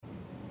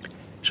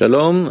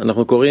שלום,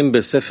 אנחנו קוראים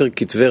בספר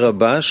כתבי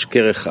רבש,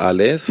 כרך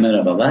א',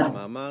 Merhabalar.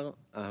 מאמר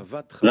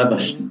אהבת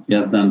Rabash חברים.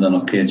 yazılarından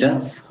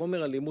okuyacağız.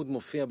 חומר הלימוד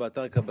מופיע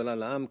באתר קבלה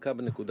לעם,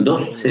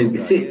 Dost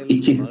sevgisi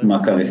 2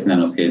 makalesinden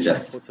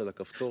okuyacağız. לחוץ על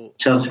הכפתור.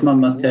 Çalışma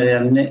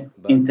materyalini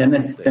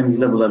internet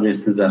sitemizde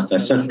bulabilirsiniz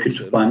arkadaşlar.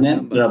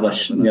 Kütüphane,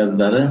 Rabash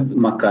yazıları,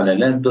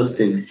 makaleler, dost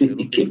sevgisi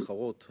 2.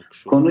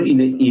 Konu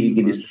ile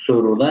ilgili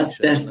sorular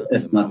ders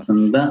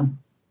esnasında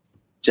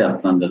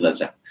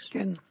cevaplandırılacaktır.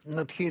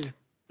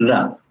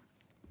 Ra.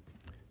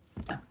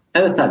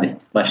 Evet hadi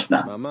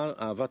başla. מאמר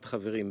אהבת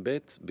חברים ב'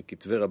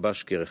 בכתבי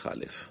רבש, כרך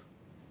א'.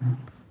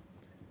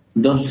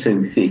 Dost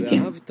sevgisi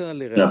 2. ואהבת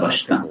לרעך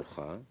Rabash'ta. כמוך.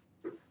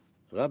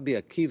 רבי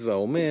עקיבא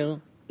אומר,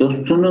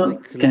 Dostunu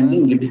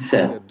kendin gibi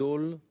sev.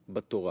 גדול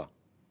בתורה.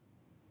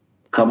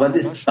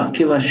 Kabalist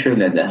Akiva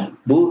şöyle der.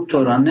 Bu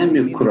Tora'nın en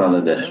büyük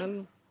kuralıdır.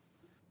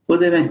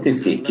 Bu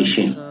demektir ki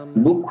kişi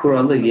bu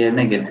kuralı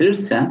yerine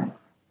getirirse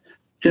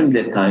tüm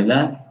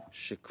detaylar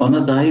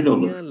ona dahil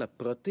olur.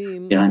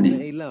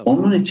 Yani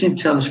onun için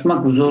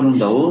çalışmak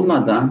zorunda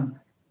olmadan,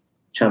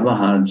 çaba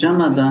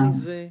harcamadan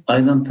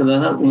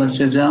ayrıntılara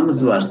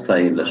ulaşacağımız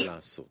varsayılır.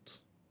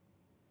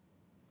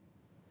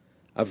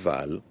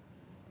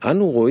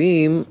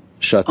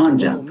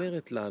 Ancak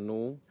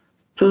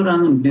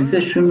Tora'nın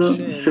bize şunu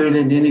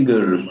söylediğini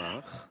görürüz.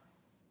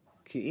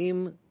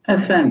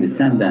 Efendi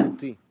senden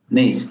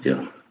ne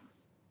istiyor?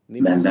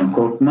 Benden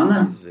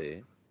korkmanı.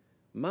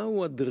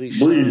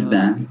 Bu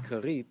yüzden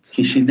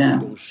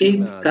kişiden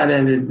ilk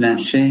talep edilen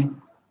şey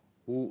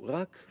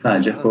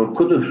sadece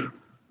korkudur.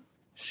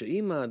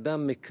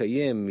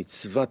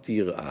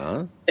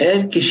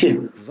 Eğer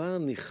kişi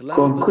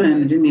korku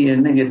emrini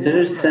yerine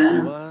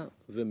getirirse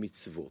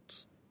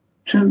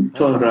tüm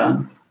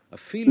Tora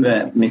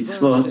ve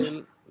mitzvot,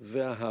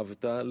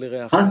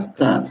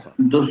 hatta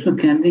dostu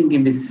kendin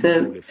gibi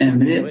sev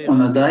emri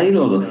ona dahil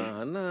olur.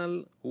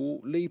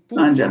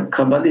 Ancak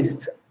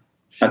Kabalist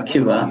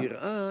Akiva,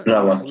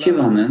 Rav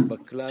Akiva'nın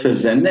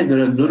sözlerine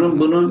göre durum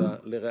bunun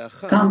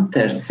tam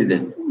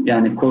tersidir.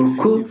 Yani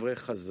korku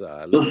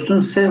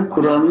dostun sev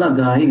kuralına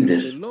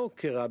dahildir.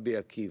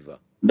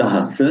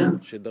 Dahası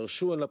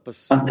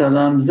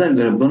atalarımıza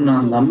göre bunun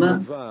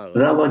anlamı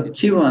Rav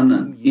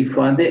Akiva'nın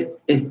ifade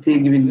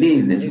ettiği gibi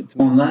değildir.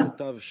 Onlar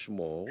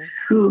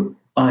şu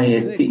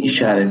ayeti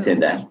işaret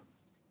eder.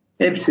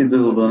 Hepsi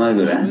duyulduğuna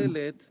göre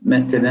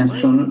meselenin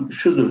sonu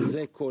şudur.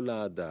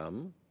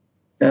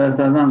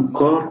 Yaratandan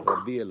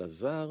kork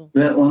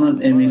ve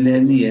onun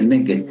emirlerini yerine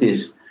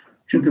getir.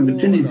 Çünkü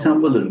bütün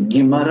insan budur.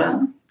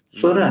 Gimara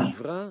sorar.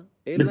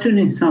 Bütün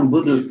insan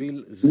budur.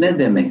 Ne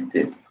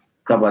demektir?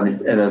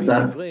 Kabalist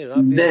Elazar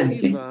der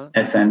ki,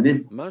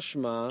 efendi,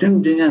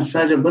 tüm dünya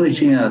sadece bunun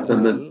için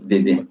yaratıldı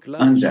dedi.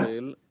 Ancak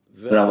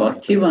Rav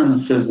Akiva'nın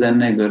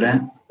sözlerine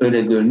göre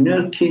öyle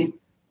görünüyor ki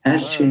her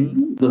şey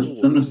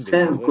dostunu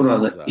sev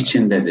kuralı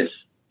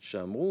içindedir.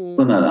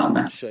 Buna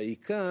rağmen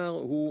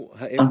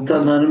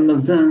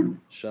atalarımızın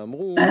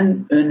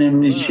en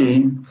önemli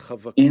şeyin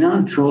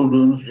inanç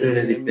olduğunu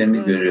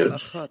söylediklerini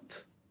görüyoruz.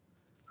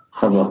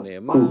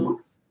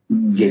 Habakkuk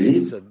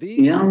gelip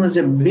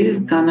yalnızca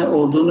bir tane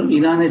olduğunu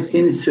ilan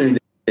ettiğini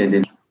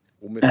söyledi.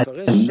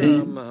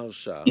 Efendi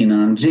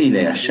inancı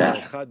ile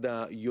yaşar.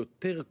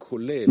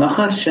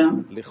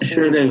 Maharsham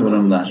şöyle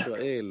yorumlar.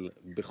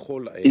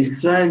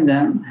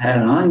 İsrail'den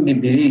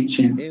herhangi biri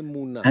için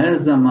her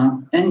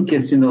zaman en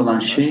kesin olan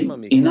şey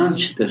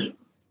inançtır.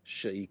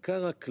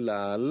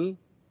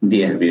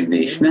 Diğer bir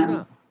deyişle,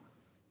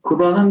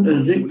 kuralın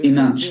özü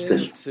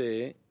inançtır.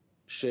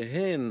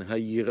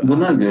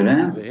 Buna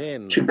göre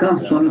çıkan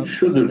sonuç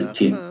şudur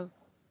ki,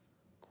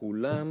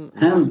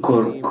 hem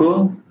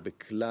korku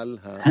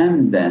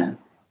hem de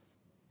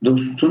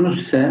dostunu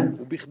sev,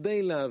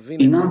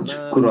 inanç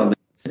kuralıdır.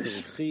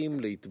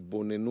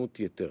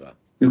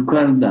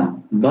 Yukarıda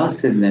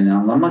bahsedileni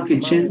anlamak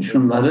için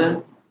şunları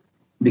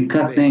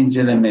dikkatle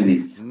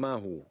incelemeliyiz.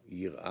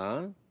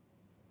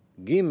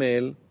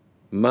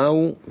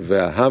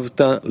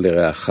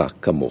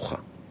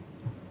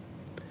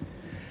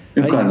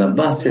 Yukarıda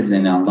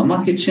bahsedileni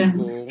anlamak için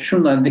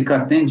şunları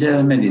dikkatle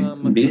incelemeliyiz.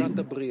 1.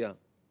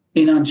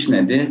 İnanç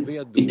nedir?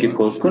 2.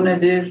 Korku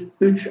nedir?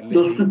 3.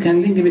 Dostunu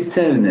kendi gibi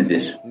sev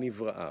nedir?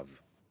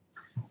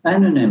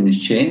 En önemli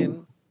şey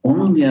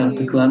onun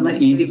yaratıklarına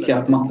iyilik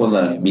yapmak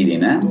olarak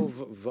bilinen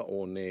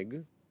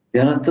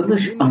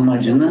yaratılış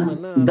amacını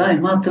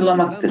daima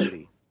hatırlamaktır.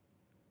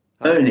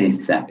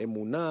 Öyleyse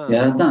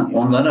Yaratan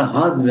onlara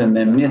haz ve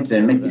memnuniyet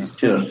vermek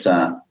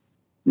istiyorsa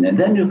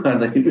neden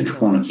yukarıdaki 3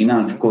 konu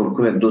inanç,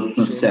 korku ve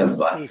dostunu sev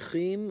var?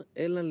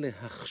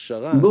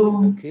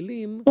 Bu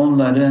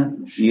onları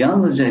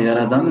yalnızca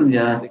Yaradan'ın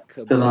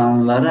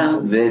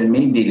yaratılanlara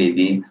vermeyi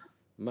dilediği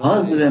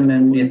haz ve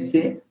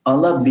memnuniyeti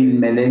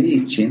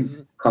alabilmeleri için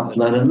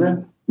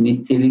kaplarını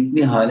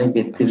nitelikli hale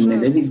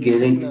getirmeleri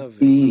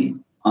gerektiği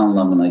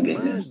anlamına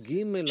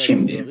gelir.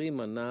 Şimdi,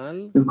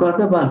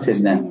 yukarıda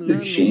bahsedilen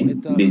 3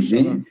 şeyin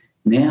bizi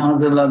neye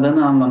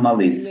hazırladığını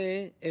anlamalıyız.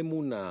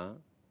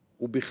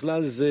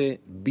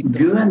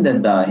 Güven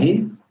de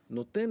dahil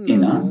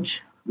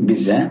inanç,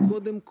 bize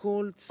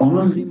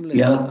onun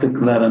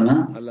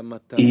yarattıklarına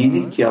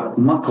iyilik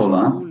yapmak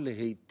olan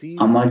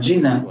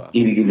amacıyla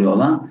ilgili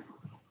olan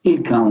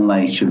ilk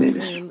anlayışı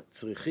verir.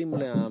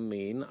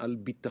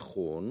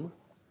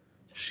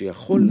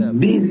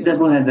 Biz de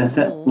bu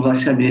hedefe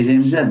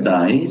ulaşabileceğimize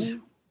dair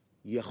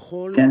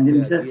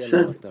kendimize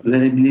söz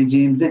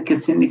verebileceğimize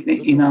kesinlikle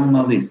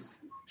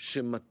inanmalıyız.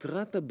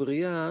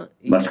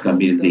 Başka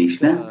bir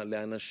deyişle,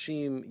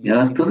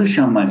 yaratılış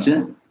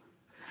amacı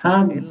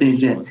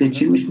sadece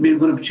seçilmiş bir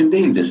grup için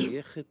değildir.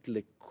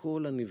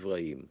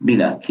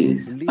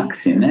 Bilakis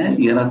aksine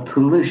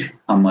yaratılış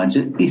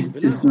amacı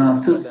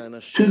istisnasız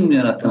tüm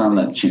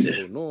yaratılanlar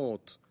içindir.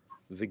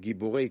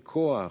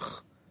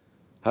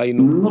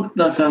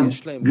 Mutlaka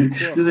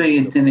güçlü ve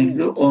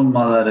yetenekli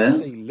olmaları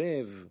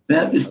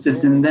ve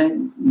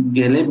üstesinden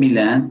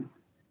gelebilen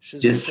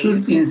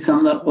cesur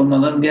insanlar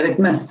olmaları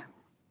gerekmez.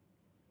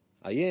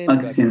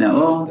 Aksine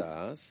o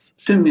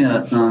tüm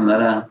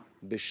yaratılanlara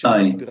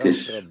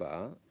aittir.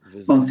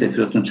 10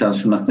 Sefirot'un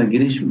çalışmasına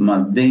giriş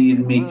madde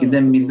 22'de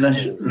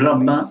Midrash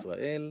Rabba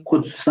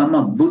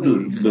kutsama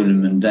budur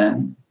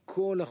bölümünden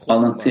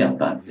alıntı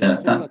yapar.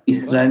 Yaratan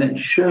İsrail'e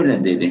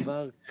şöyle dedi: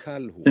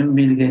 tüm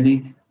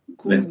bilgelik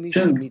ve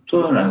tüm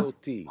Torah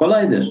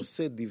kolaydır.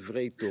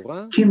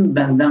 Kim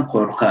benden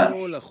korkar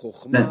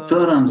ve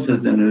Torah'ın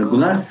sözlerini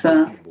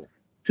uygularsa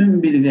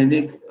tüm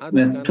bilgelik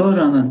ve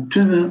Torah'ın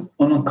tümü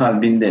onun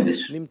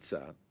kalbindedir.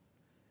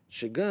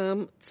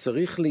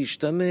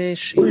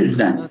 Bu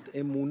yüzden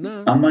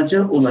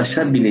amaca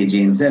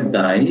ulaşabileceğinize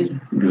dair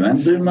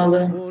güven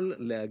duymalı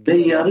ve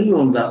yarı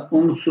yolda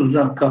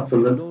umutsuzluğa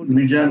kapılıp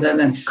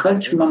mücadeleden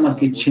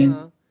kaçmamak için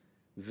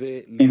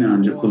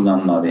inancı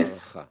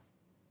kullanmalıyız.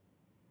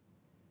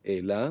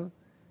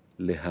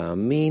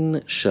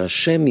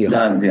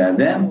 Daha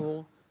ziyade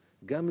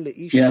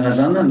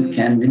Yaradan'ın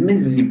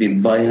kendimiz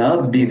gibi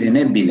bayağı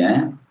birine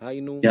bile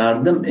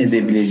yardım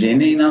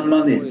edebileceğine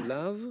inanmalıyız.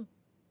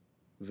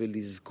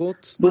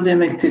 Bu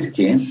demektir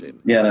ki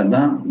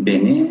Yaradan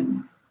beni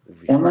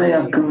ona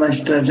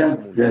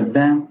yakınlaştıracak ve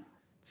ben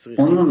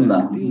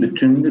onunla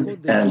bütünlük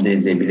elde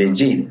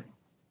edebileceğim.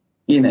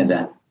 Yine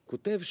de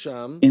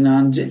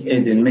inancı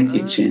edinmek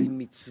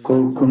için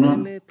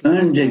korkunun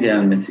önce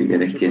gelmesi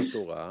gerekir.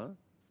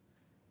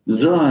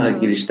 Zohar'a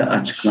girişte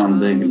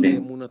açıklandığı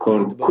gibi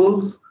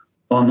korku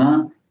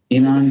ona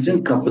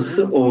inancın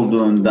kapısı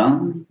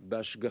olduğundan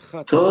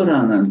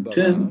Tora'nın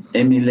tüm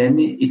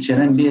emirlerini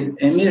içeren bir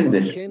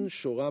emirdir.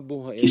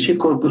 Kişi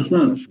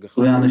korkusunun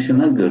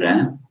uyanışına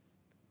göre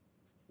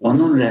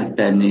onun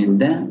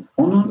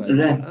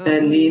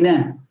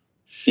rehberliğine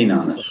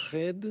inanır.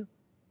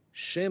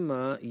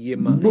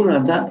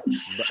 Burada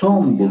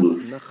son bulur.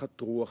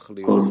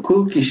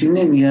 Korku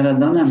kişinin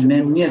Yaradan'a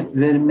memnuniyet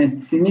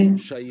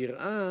vermesinin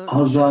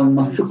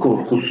azalması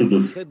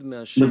korkusudur.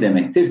 Bu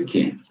demektir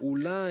ki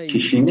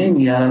kişinin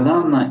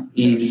Yaradan'la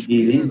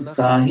ilgili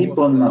sahip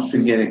olması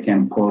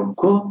gereken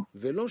korku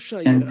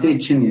kendisi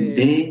için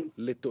değil,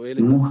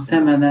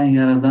 muhtemelen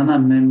Yaradan'a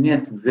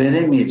memnuniyet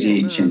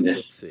veremeyeceği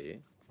içindir.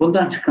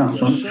 Bundan çıkan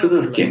sonuç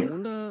şudur ki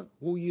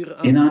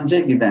İnanca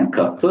giden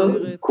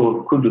kapı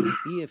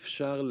korkudur.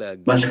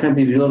 Başka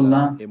bir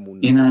yolla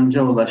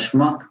inanca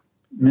ulaşmak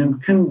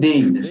mümkün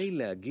değildir.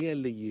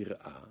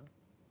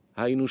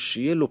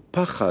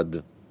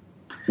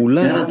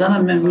 Yaradan'a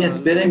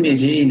memnuniyet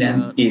veremeyeceğiyle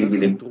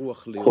ilgili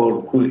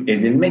korku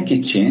edinmek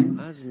için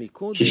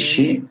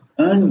kişi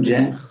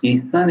önce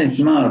ihsan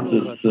etme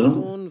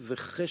arzusu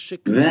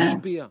ve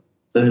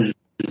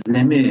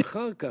özlemi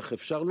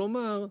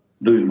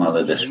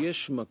duymalıdır.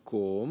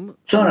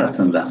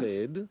 Sonrasında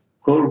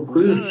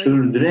korkuyu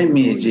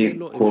sürdüremeyeceği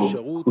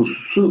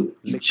korkusu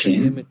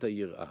için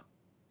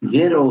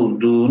yer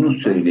olduğunu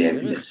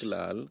söyleyebilir.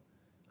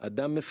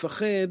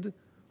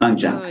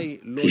 Ancak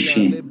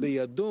kişi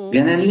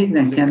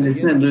genellikle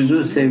kendisine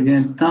duyduğu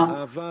sevginin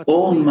tam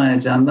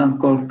olmayacağından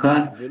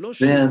korkar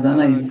ve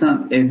Yaradan'a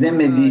ihsan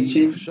edemediği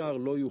için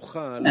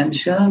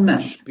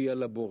endişelenmez.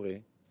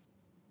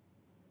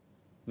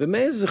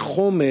 ומאיזה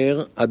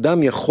חומר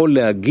אדם יכול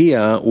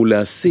להגיע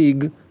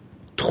ולהשיג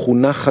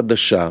תכונה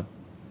חדשה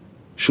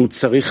שהוא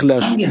צריך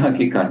להשפיע. Hangi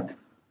hakikat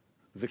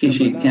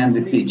kişi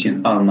kendisi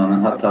için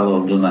almanın hatalı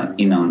olduğuna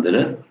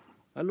inandırır?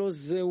 הלא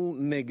זהו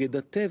נגד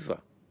הטבע.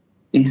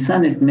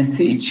 İhsan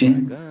etmesi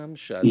için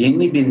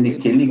yeni bir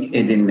nitelik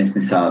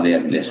edinmesini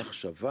sağlayabilir.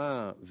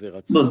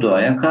 Bu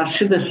doğaya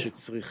karşıdır.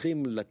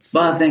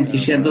 Bazen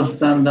kişiye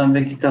dostlarından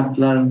ve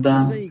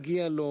kitaplardan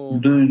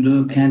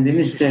duyduğu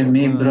kendini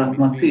sevmeyi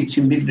bırakması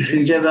için bir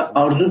düşünce ve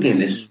arzu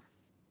gelir.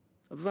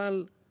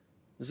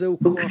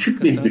 Bu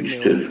küçük bir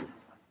güçtür.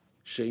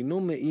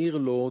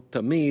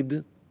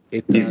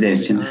 Bizler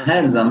için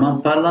her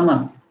zaman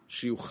parlamaz.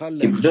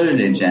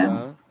 Böylece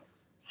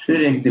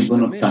sürekli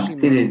bunu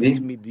takdir edip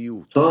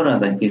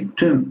sonradaki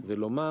tüm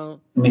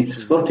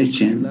mitzvot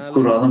için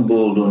kuralın bu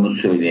olduğunu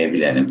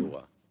söyleyebilirim.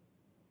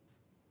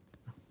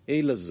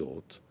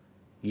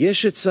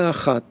 יש עצה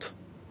אחת.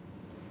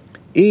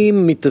 אם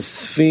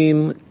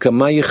מתאספים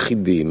כמה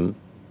יחידים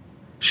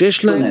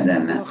Bu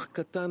nedenle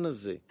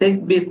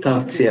tek bir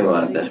tavsiye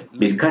vardır.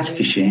 Birkaç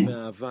kişi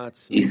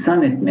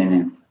ihsan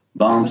etmenin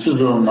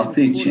bağımsız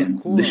olması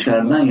için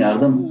dışarıdan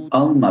yardım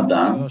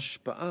almadan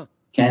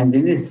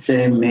kendini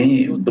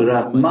sevmeyi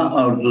bırakma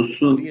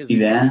arzusu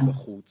ile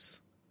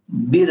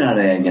bir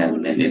araya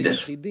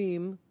gelmelidir.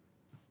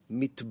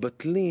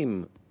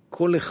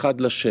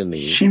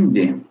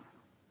 Şimdi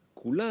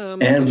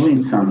eğer bu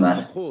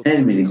insanlar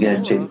her biri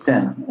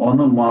gerçekten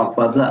onu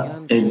muhafaza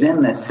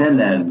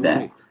edemeseler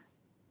de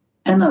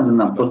en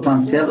azından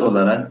potansiyel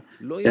olarak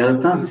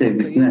yaratan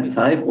sevgisine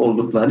sahip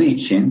oldukları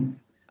için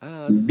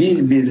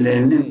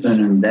birbirlerinin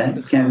önünde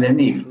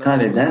kendilerini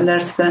iptal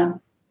ederlerse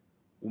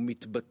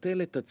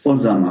o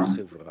zaman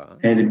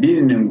her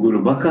birinin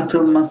gruba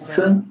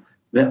katılması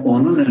ve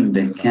onun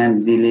önünde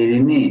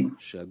kendilerini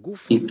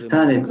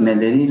iptal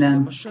etmeleriyle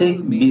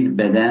tek bir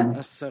beden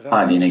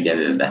haline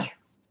gelirler.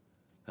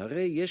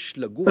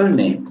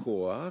 Örneğin,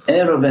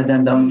 eğer o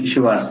bedende 10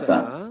 kişi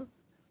varsa,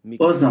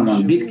 o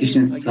zaman bir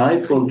kişinin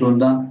sahip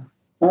olduğundan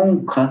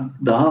 10 kat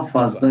daha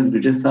fazla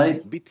güce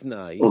sahip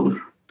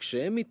olur.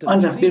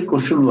 Ancak bir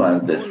koşul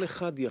vardır.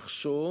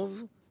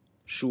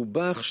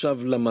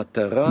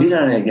 Bir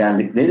araya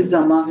geldikleri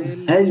zaman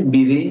her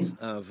biri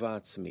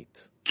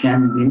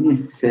kendini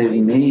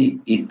sevmeyi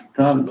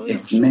iptal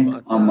etmek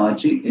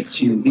amacı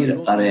için bir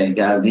araya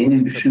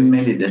geldiğini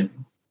düşünmelidir.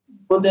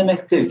 Bu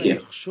demektir ki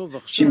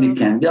şimdi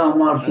kendi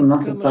amarsını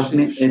nasıl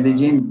tatmin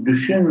edeceğini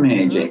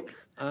düşünmeyecek.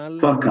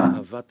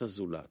 Fakat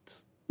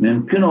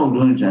mümkün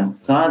olduğunca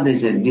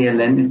sadece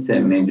diğerlerini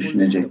sevmeyi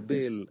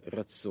düşünecektir.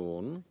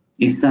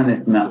 İhsan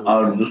etme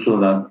arzusu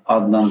olarak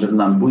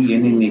adlandırılan bu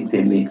yeni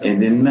niteliği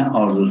edinme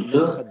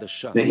arzusu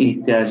ve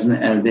ihtiyacını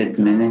elde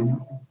etmenin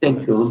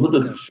tek yolu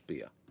budur.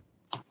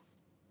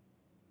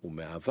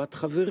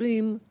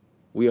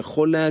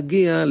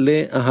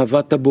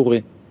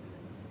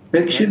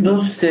 Ve kişi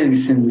dost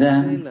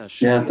sevgisinden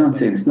yaratan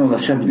sevgisine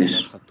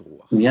ulaşabilir.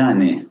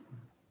 Yani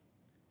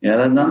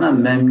Yaradan'a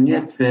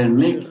memnuniyet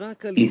vermek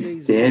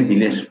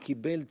isteyebilir.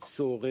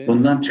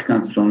 Bundan çıkan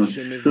sonuç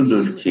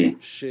şudur ki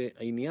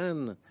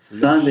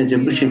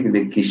sadece bu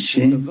şekilde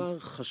kişi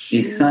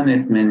ihsan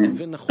etmenin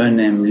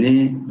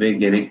önemli ve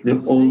gerekli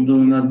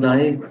olduğuna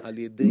dair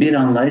bir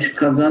anlayış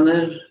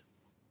kazanır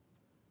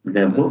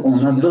ve bu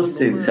ona dost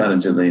sevgisi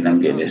aracılığıyla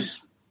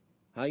gelir.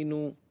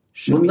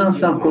 Bundan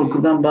sonra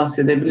korkudan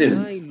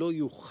bahsedebiliriz.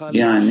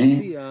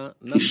 Yani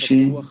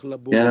kişi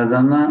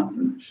Yaradan'a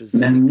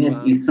memnuniyet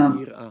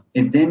ihsan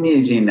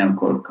edemeyeceğinden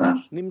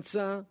korkar.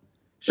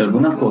 Ve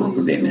buna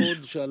korku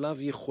denir.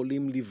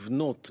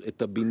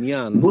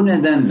 Bu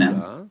nedenle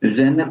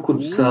üzerine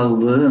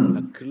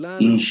kutsallığın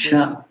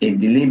inşa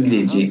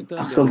edilebileceği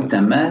asıl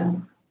temel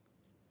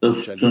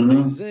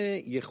dostunu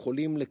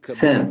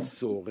sev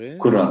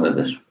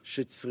kuralıdır.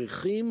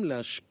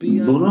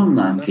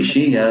 Bununla kişi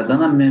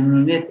Yaradan'a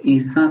memnuniyet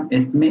ihsan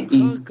etme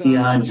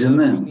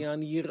ihtiyacını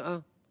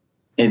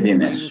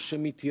edinir.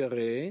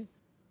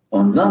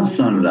 Ondan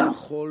sonra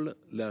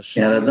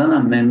Yaradan'a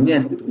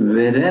memnuniyet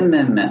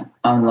verememe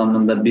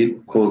anlamında bir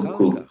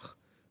korku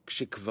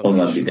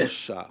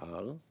olabilir.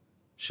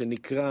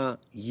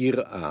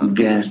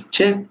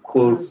 Gerçek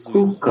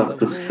korku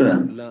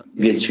kapısı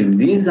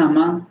geçildiği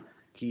zaman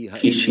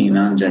kişi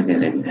inanca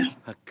gelebilir.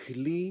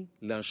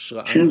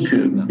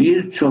 Çünkü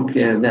birçok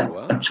yerde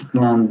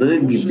açıklandığı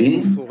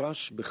gibi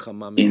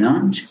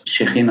inanç,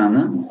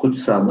 Şehina'nın,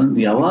 kutsallığın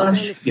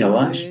yavaş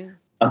yavaş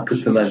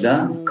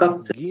akıtılacağı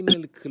kaptır.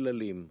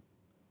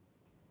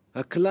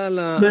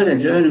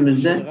 Böylece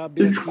önümüzde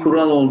 3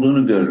 kural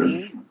olduğunu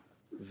görürüz.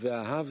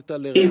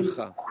 İlk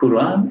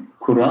kural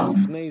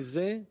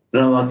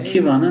Rav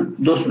Akiva'nın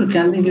dostunu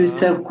kendi gibi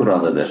sev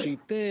kuralıdır.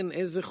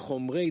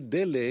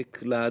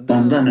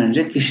 Ondan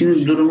önce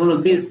kişinin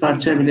durumunu bir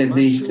parça bile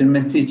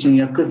değiştirmesi için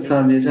yakıt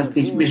sağlayacak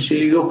hiçbir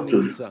şey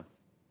yoktur.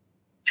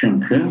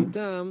 Çünkü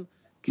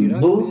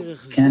bu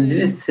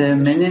kendini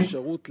sevmenin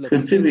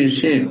kötü bir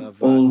şey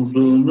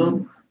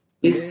olduğunu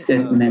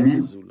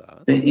hissetmenin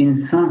ve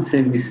insan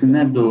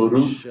sevgisine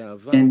doğru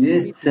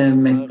kendini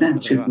sevmekten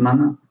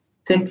çıkmanın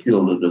tek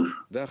yoludur.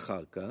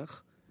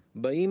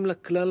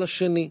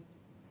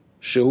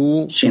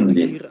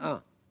 Şimdi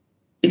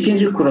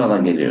ikinci kurala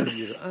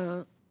geliyoruz.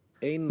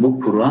 Bu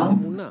kural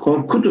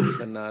korkudur.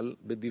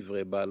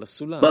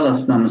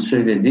 Balaslan'ın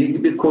söylediği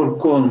gibi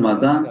korku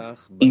olmadan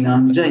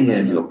inanca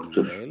yer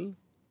yoktur.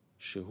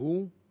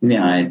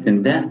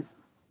 Nihayetinde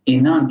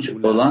inanç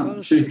olan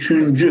 3.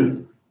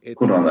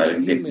 kurala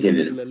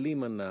geliriz.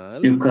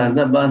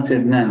 Yukarıda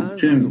bahsedilen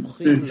tüm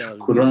 3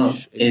 kural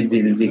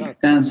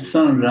edildikten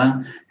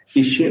sonra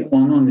kişi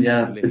onun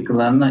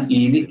yarattıklarına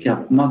iyilik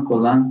yapmak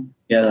olan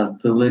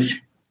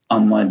yaratılış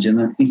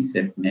amacını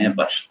hissetmeye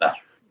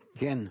başlar.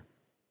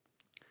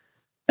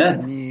 Evet.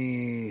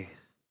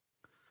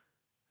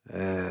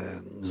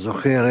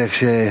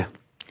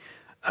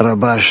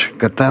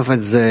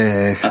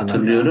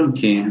 Hatırlıyorum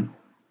ki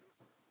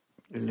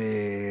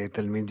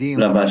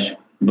Rabash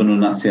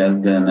bunu nasıl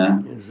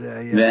yazdığını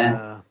ve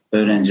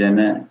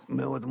öğrencilerine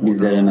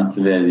bizlere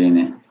nasıl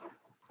verdiğini.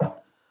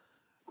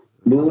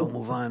 Bu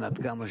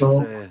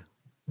çok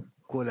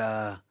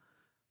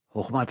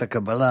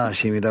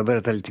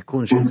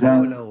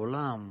güzel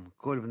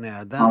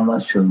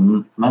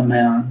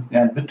anlaşılamayan,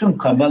 yani bütün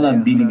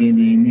Kabala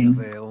bilgeliğinin,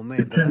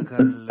 bütün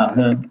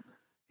ıslahı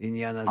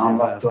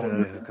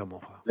anlattığımız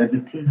ve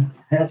bütün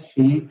her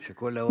şeyi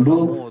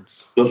bu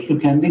dostu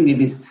kendin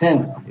gibi sev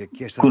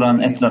Kur'an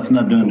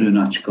etrafına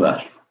döndüğünü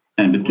açıklar.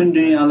 Yani bütün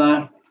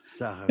dünyalar,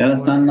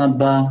 yaratanla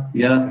bağ,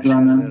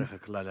 yaratılanın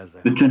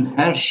bütün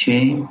her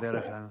şey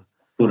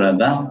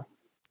burada,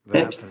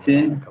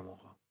 hepsi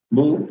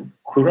bu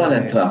kural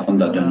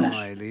etrafında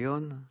döner.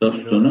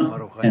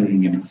 Dostunu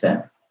kendin gibi sev.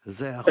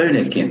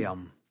 Öyle ki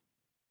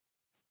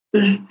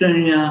üst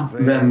dünya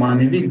ve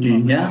manevi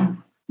dünya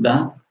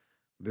da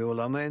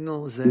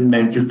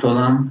mevcut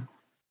olan,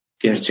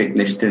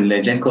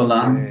 gerçekleştirilecek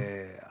olan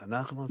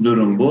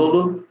durum bu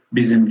olup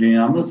bizim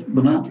dünyamız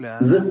buna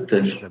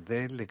zıttır.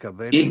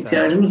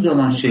 İhtiyacımız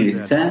olan şey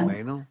ise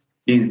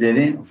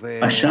bizleri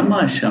aşama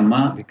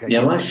aşama,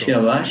 yavaş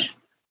yavaş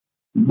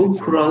bu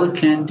kuralı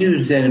kendi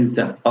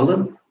üzerimize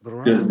alıp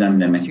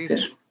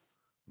gözlemlemektir.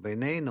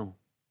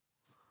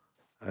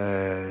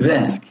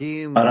 Ve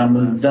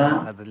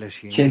aramızda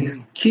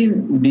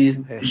keskin bir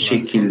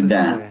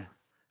şekilde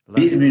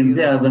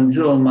birbirimize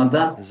yardımcı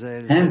olmada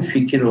hem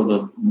fikir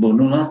olup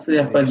bunu nasıl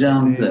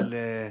yapacağımızı,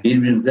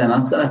 birbirimize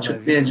nasıl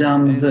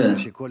açıklayacağımızı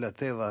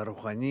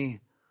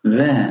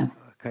ve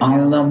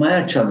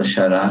anlamaya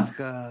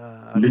çalışarak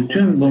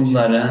bütün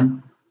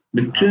bunların,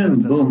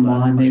 bütün bu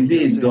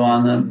manevi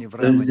doğanın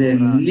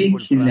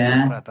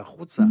özellikle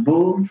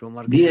bu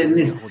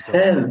diğerini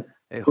sev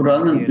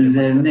Kur'an'ın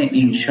üzerine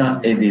inşa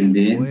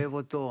edildiği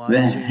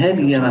ve her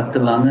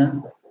yaratılanı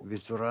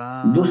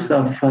bu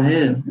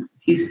safhayı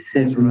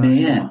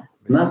hissetmeye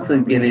nasıl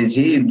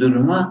geleceği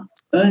duruma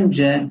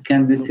önce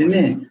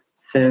kendisini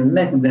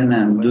sevmek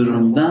denen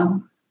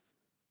durumdan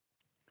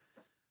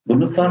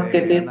bunu fark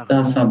edip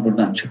daha sonra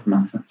buradan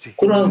çıkması.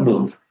 Kural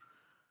bu.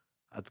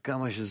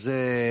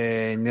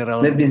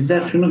 Ve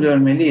bizler şunu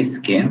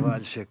görmeliyiz ki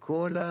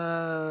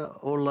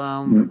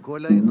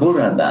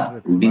burada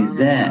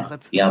bize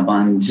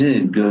yabancı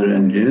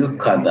göründüğü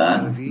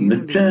kadar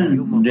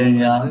bütün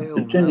dünya,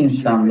 bütün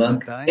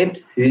insanlık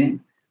hepsi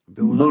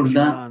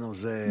burada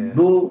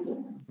bu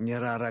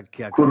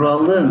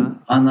kuralın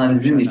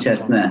analizin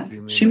içerisine.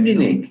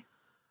 Şimdilik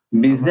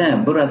bize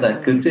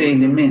burada kötü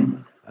eğilimin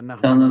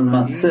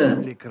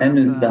tanınması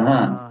henüz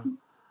daha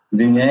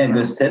dünyaya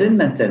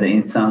gösterilmese de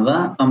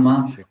insanlığa,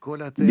 ama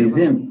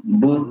bizim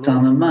bu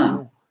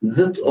tanıma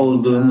zıt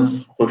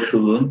olduğumuz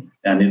koşulun,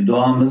 yani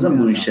doğamızın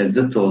bu işe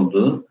zıt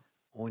olduğu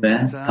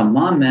ve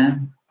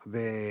tamamen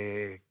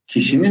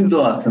kişinin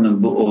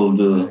doğasının bu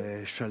olduğu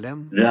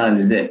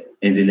realize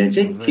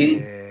edilecek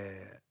ki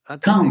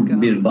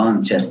tam bir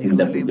bağın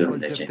içerisinde bu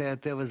görülecek.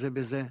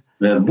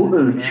 Ve bu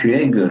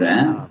ölçüye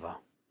göre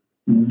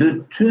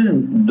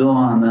bütün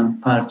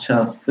doğanın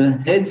parçası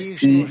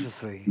hepsi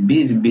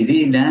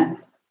birbiriyle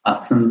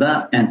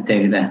aslında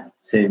entegre,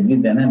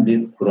 sevgi denen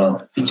bir kural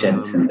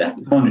içerisinde.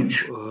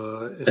 13.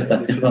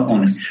 Fetatikva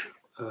 13.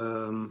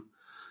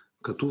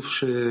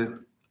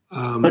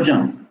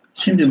 Hocam,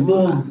 şimdi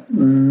bu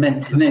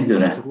metne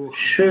göre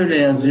şöyle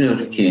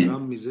yazıyor ki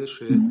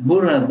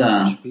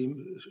burada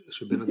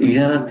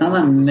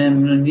yaratana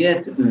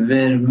memnuniyet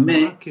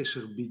verme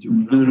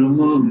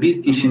durumu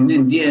bir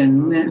kişinin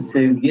diğerine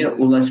sevgiye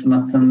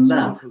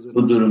ulaşmasında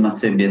bu duruma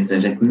sebebiyet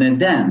verecek.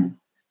 Neden?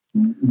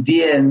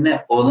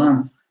 Diğerine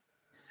olan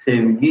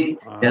sevgi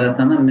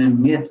yaratana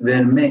memnuniyet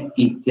verme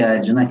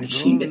ihtiyacına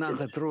kişiyi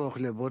getirir.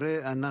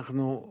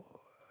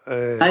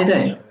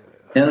 Hayır.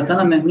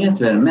 Yaratana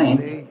memnuniyet vermek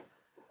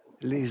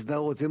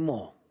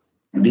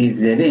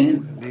bizleri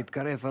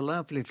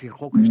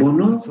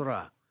bunu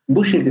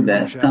bu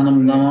şekilde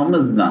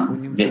tanımlamamızla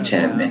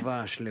geçerli.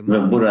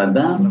 Ve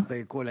burada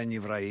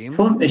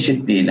form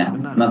eşitliğiyle,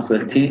 nasıl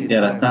ki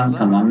yaratan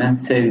tamamen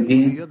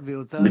sevgi,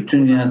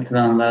 bütün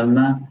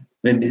yaratılanlarına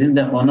ve bizim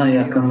de ona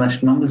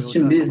yakınlaşmamız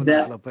için biz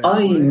de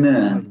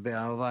aynı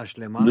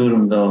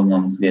durumda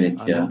olmamız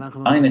gerekiyor.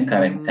 Aynı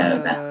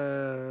karakterde,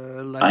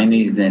 aynı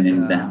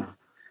izlenimde.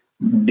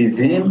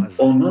 Bizim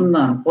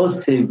onunla o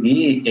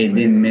sevgiyi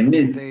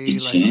edinmemiz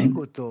için,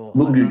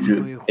 bu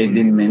gücü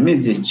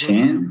edinmemiz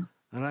için,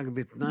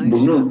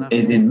 bunu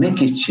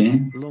edinmek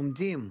için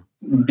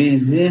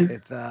bizim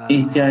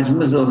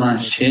ihtiyacımız olan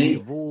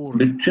şey,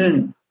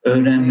 bütün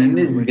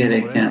öğrenmemiz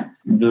gereken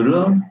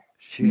durum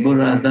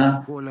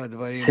burada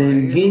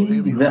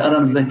sevgi ve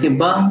aramızdaki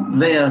bağ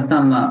ve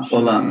yaratanla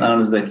olan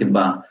aramızdaki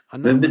bağ.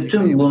 Ve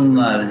bütün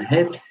bunlar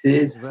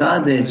hepsi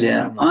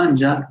sadece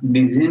ancak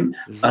bizim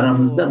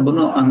aramızda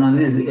bunu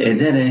analiz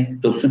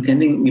ederek, dostun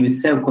kendi gibi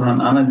sev Kur'an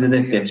analiz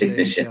ederek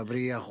gerçekleşir.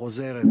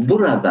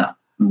 Burada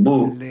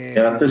bu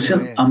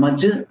yaratışın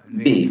amacı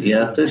değil.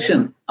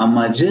 Yaratışın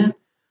amacı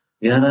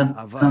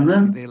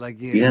yaratanın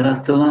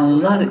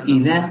yaratılanlar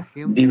ile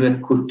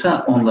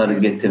divekuta onları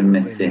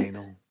getirmesi.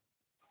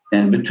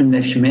 Yani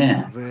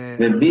bütünleşmeye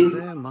ve biz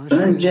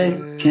önce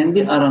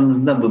kendi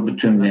aramızda bu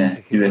bütünlüğe,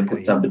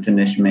 divekuta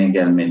bütünleşmeye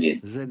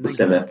gelmeliyiz. Bu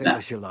sebeple.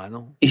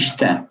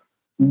 İşte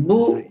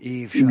Bu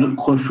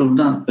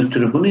koşuldan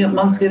ötürü bunu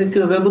yapmamız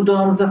gerekiyor ve bu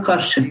doğamıza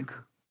karşı,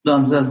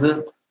 doğamıza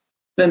zıt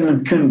ve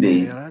mümkün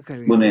değil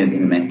bunu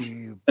edinmek.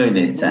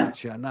 Öyleyse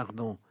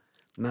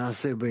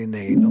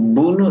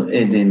bunu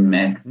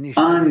edinmek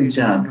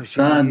ancak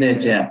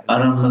sadece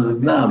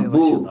aramızda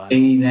bu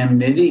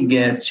eylemleri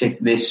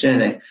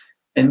gerçekleştirerek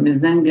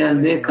elimizden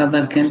geldiği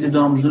kadar kendi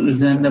doğamızın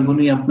üzerinde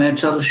bunu yapmaya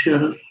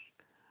çalışıyoruz.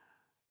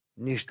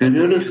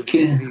 Görüyoruz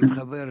ki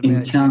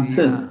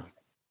imkansız,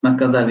 ne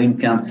kadar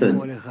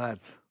imkansız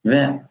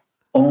ve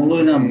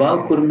onluyla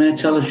bağ kurmaya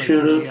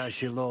çalışıyoruz.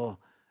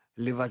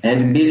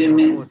 Her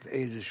birimiz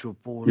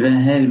ve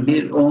her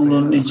bir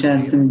onluğun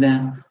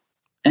içerisinde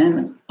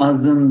en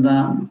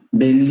azından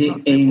belli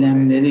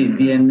eylemleri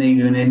diğerine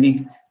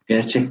yönelik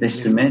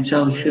gerçekleştirmeye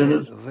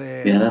çalışıyoruz.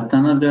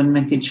 Yaratana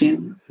dönmek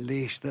için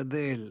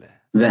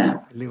ve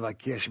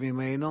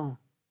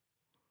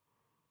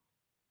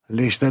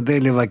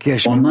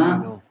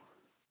ona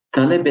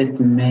talep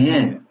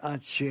etmeye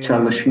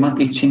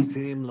çalışmak için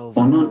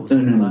onun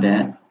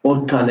önünde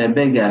o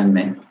talebe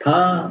gelmek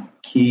ta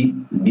ki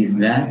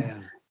bizler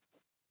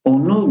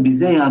onu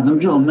bize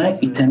yardımcı olmaya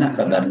itene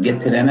kadar,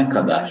 getirene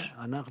kadar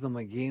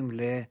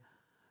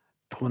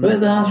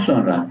ve daha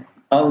sonra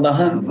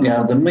Allah'ın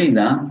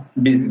yardımıyla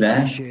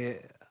bizler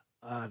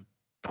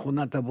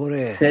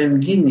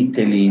sevgi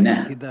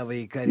niteliğine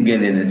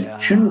geliriz.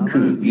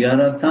 Çünkü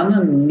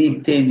yaratanın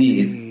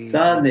niteliği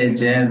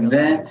sadece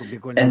ve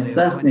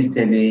esas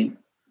niteliği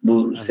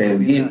bu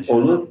sevgi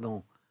olup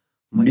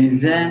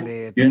bize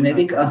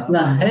yönelik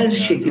aslında her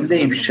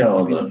şekilde ifşa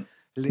olur.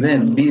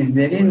 Ve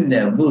bizlerin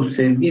de bu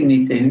sevgi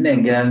niteliğine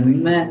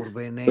gelme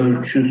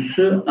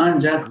ölçüsü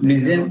ancak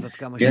bizim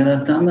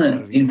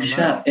yaratanı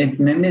ifşa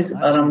etmemiz,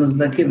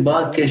 aramızdaki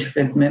bağ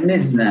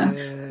keşfetmemizle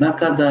ne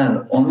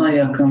kadar ona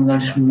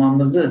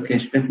yakınlaşmamızı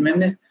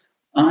keşfetmemiz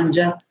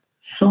ancak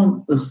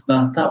son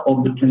ıslahta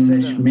o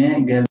bütünleşmeye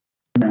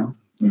gelmem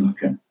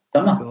mümkün.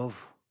 Tamam.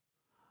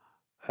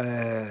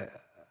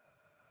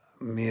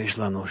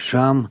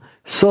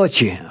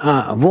 Sochi.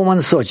 Woman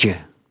Sochi.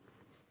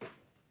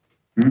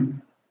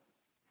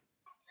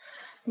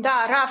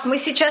 Да, Раф, мы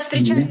сейчас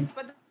встречались с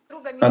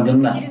подругами из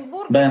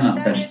Екатеринбурга и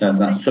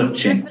читали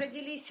статью. У нас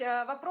родились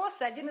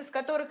вопросы, один из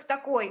которых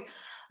такой.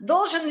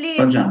 Должен ли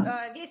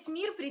весь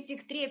мир прийти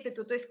к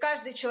трепету, то есть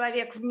каждый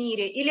человек в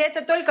мире, или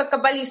это только к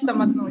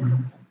каббалистам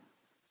относится?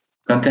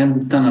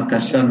 Katerinburg'dan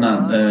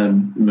arkadaşlarla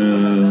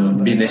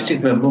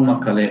birleştik ve bu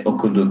makaleyi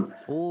okuduk.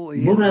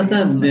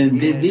 Burada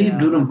dediği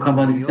durum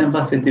kabalist'ten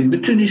bahsettiği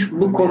bütün iş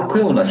bu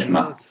korkuya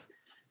ulaşmak.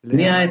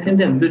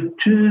 Nihayetinde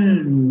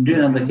bütün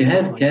dünyadaki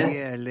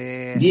herkes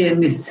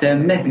diğerini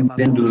sevmek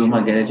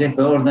duruma gelecek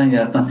ve oradan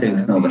yaratan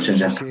sevgisine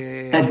ulaşacak.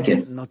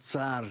 Herkes.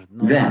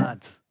 Ve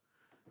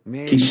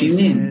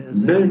kişinin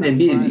böyle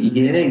bir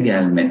yere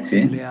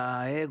gelmesi,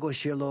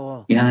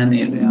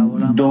 yani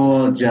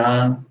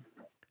doğacağı,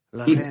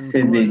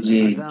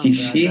 hissedeceği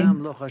kişi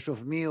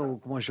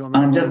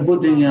ancak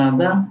bu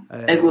dünyada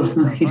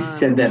egosunu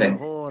hissederek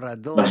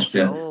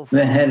başlıyor.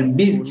 Ve her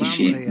bir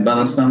kişi,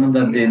 Baraslan'ın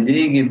da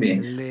dediği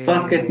gibi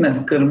fark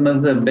etmez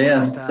kırmızı,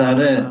 beyaz,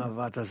 sarı,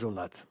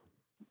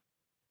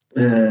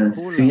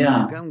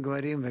 siyah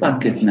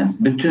fark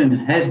etmez. Bütün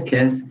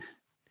herkes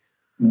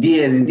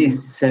diğerini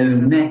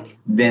sevmek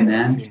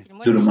denen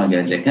duruma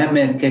gelecek. Hem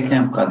erkek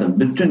hem kadın.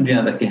 Bütün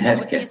dünyadaki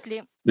herkes.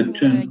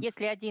 Bütün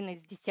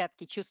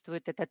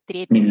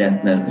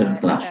milletler,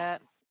 ırklar.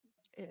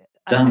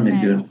 Devam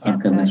ediyor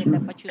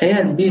arkadaşım.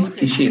 Eğer bir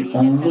kişi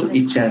onlu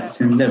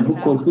içerisinde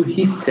bu korku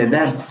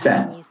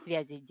hissederse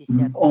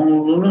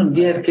onlunun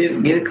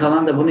geri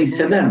kalan da bunu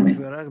hisseder mi?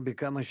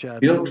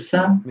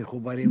 Yoksa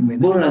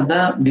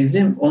burada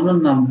bizim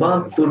onunla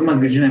bağ kurma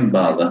gücüne mi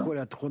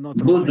bağlı?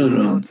 Bu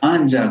durum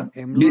ancak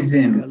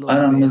bizim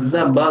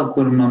aramızda bağ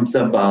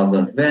kurmamıza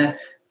bağlı ve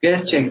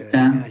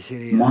gerçekten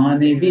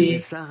manevi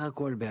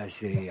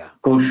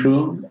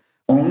koşu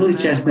onlu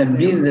içerisinde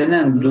bir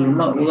denen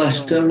duruma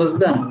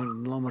ulaştığımızda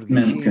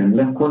mümkün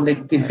ve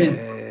kolektifin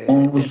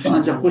onlusu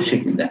ancak bu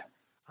şekilde.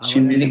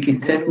 Şimdilik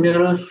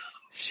hissetmiyoruz.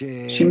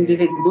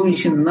 Şimdilik bu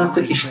işin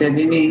nasıl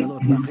işlediğini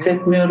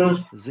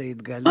hissetmiyoruz.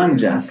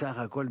 Ancak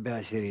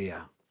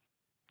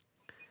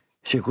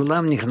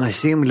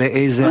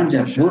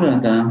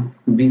burada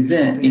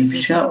bize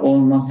ifşa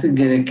olması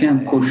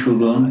gereken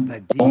koşulun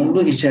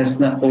onlu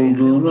içerisinde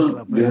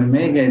olduğunu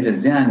görmeye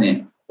geleceğiz.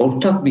 Yani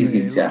ortak bir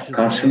hissiyat,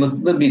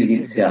 karşılıklı bir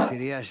hissiyat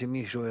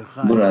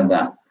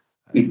burada.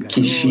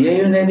 Kişiye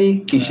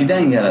yönelik,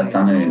 kişiden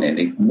yaratana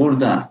yönelik.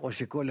 Burada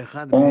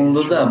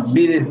onluda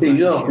birisi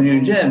yok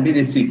yüce,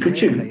 birisi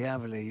küçük,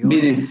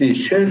 birisi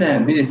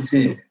şöyle,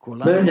 birisi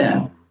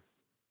böyle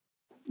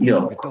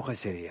yok.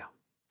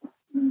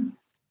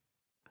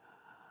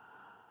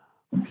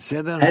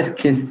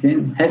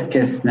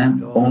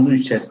 Herkesten onlu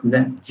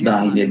içerisinde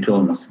dahiliyeti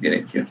olması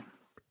gerekiyor.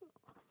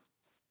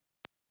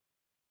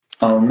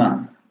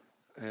 Alman.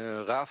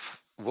 Raf,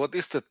 what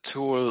is the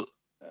tool?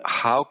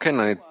 How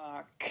can I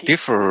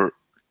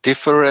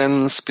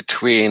difference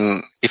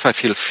between if I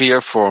feel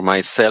fear for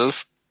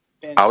myself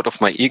out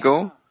of my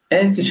ego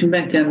Eğer ki şimdi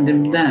ben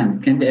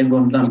kendimden, kendi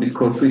egomdan bir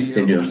korku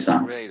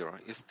hissediyorsam,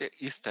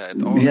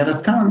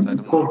 yaratan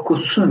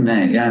korkusu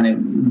ne? Yani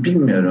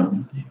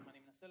bilmiyorum.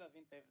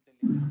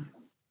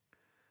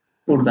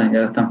 Buradan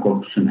yaratan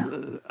korkusu ne?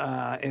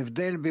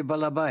 ההבדל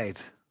בבעל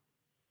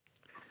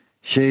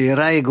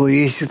שיראה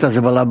אגואיסטית, אז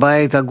בעל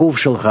הבית הגוף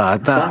שלך,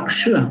 אתה. Fark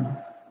şu.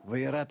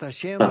 ויראת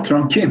השם,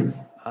 Patron kim?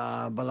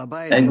 בעל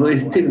הבית.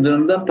 Egoistik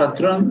durumda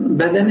patron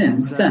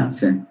bedenin,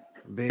 sensin.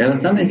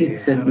 Yaratanı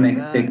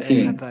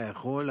hissetmekteki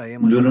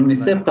durum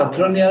ise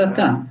patron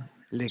yaratan.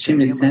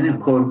 Şimdi senin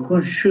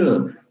korkun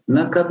şu.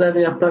 Ne kadar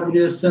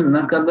yapabiliyorsun,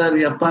 ne kadar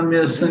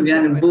yapamıyorsun.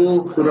 Yani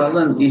bu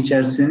kuralın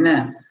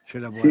içerisine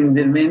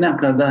sindirmeyi ne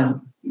kadar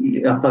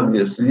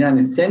yapabiliyorsun.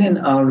 Yani senin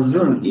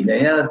arzun ile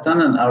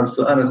yaratanın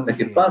arzusu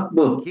arasındaki fark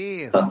bu.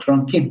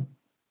 Patron kim?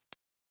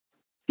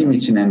 Kim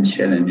için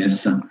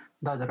endişeleniyorsun?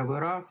 Да, дорогой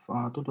Раф,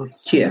 тут вот в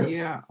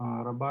статье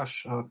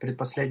Рабаш в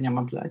предпоследнем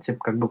абзаце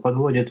как бы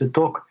подводит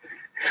итог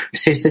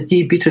всей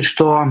статьи и пишет,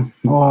 что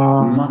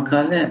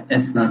makale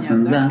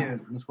esnasında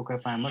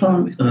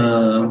son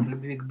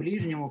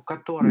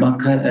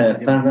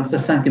paragrafta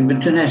sanki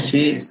bütün her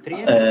şeyi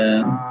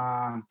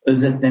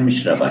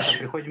özetlemiş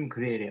Rabash.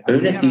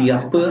 Öyle ki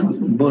yapı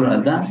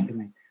burada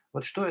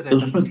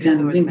dostun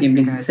kendi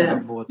gibi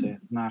ise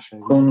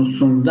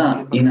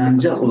konusunda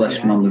inanca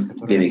ulaşmamız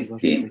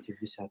gerektiği.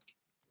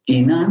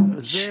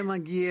 İnanç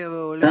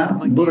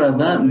da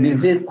burada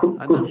bizi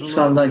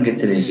kutsallığa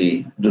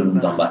getireceği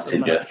durumdan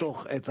bahsediyor.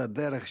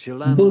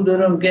 Bu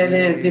durum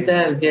gelir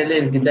gider,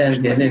 gelir gider,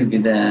 gelir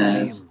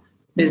gider.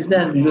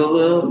 Bizler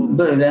yolu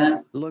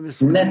böyle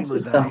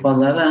net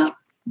safhalara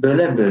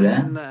böle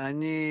böle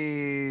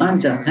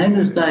ancak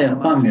henüz daha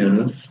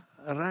yapamıyoruz.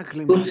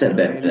 Bu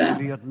sebeple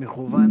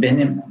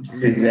benim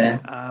size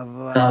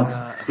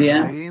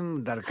tavsiyem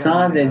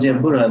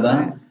sadece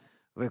burada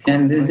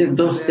kendinizi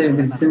dost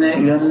sevgisine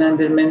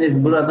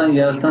yönlendirmeniz, buradan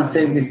yaratan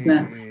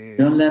sevgisine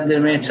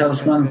yönlendirmeye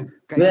çalışmanız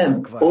ve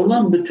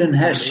olan bütün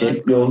her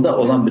şey, yolda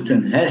olan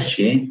bütün her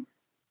şey,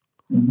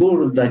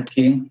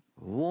 buradaki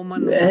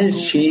her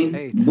şeyin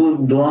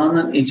bu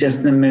doğanın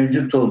içerisinde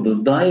mevcut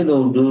olduğu, dahil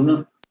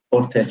olduğunu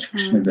ortaya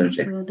çıkışını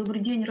göreceksiniz.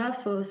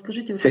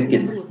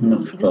 8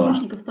 Mustafa.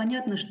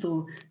 Понятно,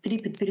 что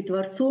трепет перед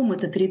Творцом —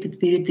 это трепет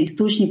перед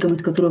источником,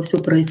 из которого все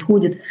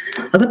происходит.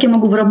 А как я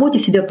могу в работе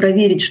себя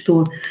проверить,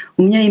 что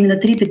у меня именно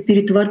трепет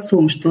перед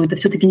Творцом, что это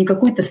все-таки не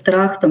какой-то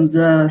страх там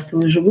за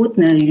свое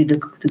животное или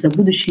как-то за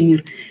будущий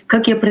мир?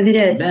 Как я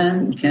проверяю?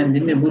 Ben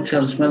kendimi bu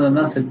çalışmada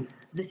nasıl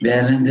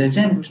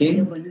değerlendireceğim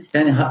ki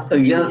yani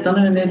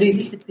yaratana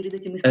yönelik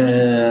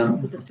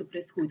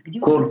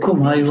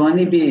korkum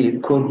hayvani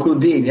bir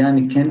korku değil.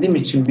 Yani kendim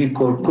için bir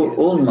korku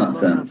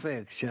olmasın.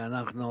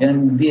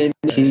 Yani diyelim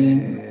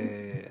ki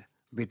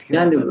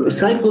yani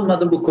sahip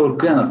olmadığım bu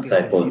korkuya nasıl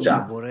sahip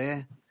olacağım?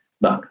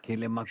 Bak,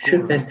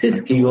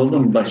 şüphesiz ki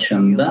yolun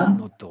başında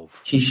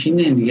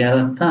kişinin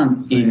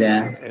yaratan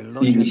ile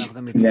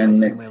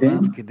ilişkilenmesi,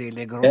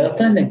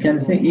 yaratan ile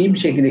kendisini iyi bir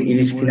şekilde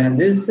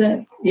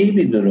ilişkilendirirse iyi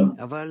bir durum.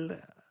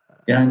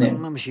 Yani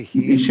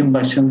işin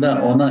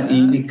başında ona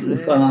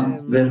iyilik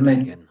falan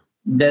vermek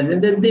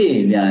derdinde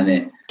değil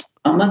yani.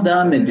 Ama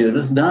devam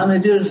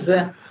ediyoruz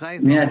ve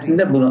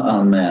nihayetinde bunu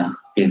almaya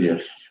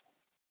geliyoruz.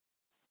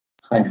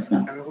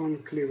 Hayfa.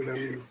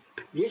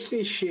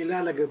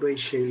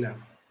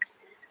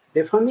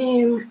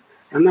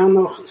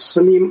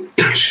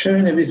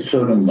 Şöyle bir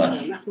sorun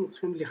var.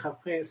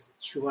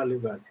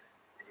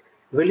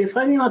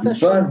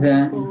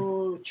 Bazen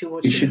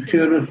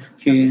işitiyoruz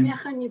ki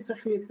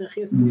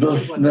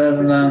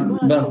dostlarla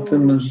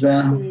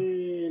baktığımızda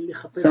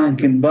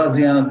sanki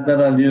bazı yanıtlar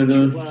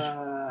alıyoruz.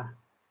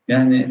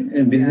 Yani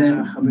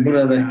bizim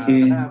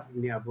buradaki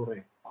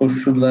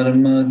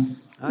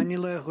koşullarımız,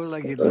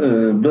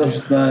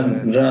 dostlar,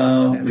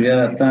 Rav,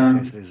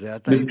 yaratan,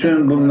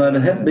 bütün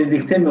bunları hep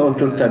birlikte mi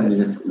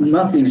oturtabiliriz?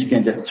 Nasıl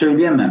ilişkileneceğiz?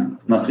 Söyleyemem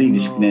nasıl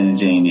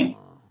ilişkileneceğini.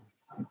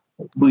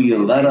 Bu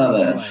yıllar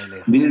alır.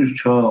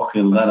 Birçok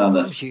yıllar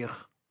alır.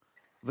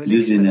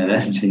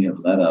 Yüzlerce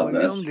yıllar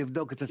alır.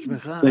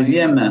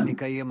 Söyleyemem.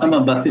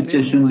 Ama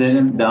basitçe şunu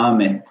derim,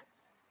 devam et.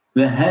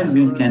 Ve her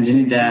gün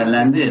kendini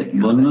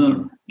değerlendir.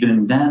 Bunu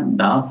dünden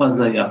daha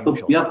fazla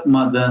yapıp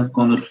yapmadığın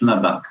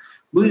konusuna bak.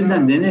 Bu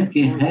yüzden denir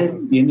ki her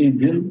yeni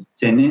gün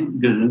senin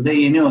gözünde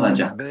yeni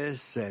olacak.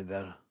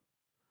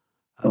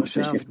 Çok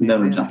teşekkürler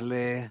hocam.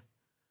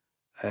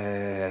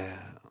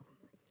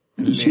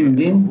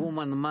 Şimdi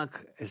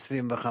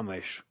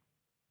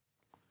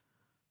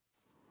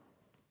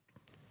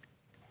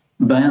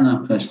bayan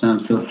arkadaşların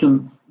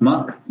sorusu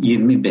Mak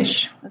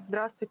 25.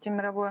 Здравствуйте,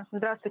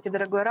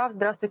 дорогой Рав,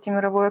 здравствуйте,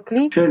 мировой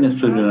Акли. Şöyle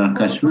soruyor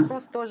arkadaşımız.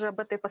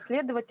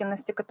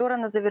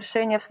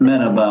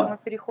 Merhaba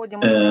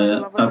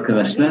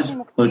arkadaşlar,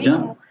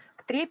 hocam.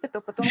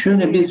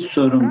 Şöyle bir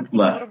sorum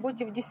var.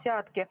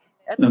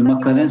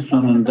 Makalenin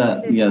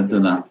sonunda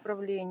yazılan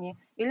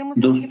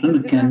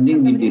dostunu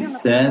kendin gibi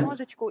sev,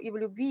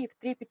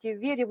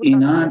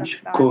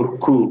 inanç,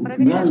 korku.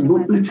 Yani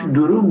bu üç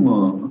durum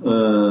mu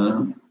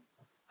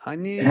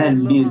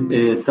her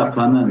bir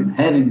safhanın,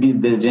 her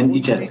bir derecenin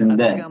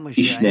içerisinde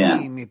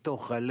işleyen.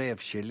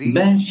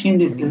 Ben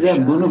şimdi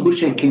size bunu bu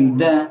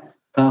şekilde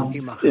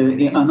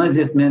analiz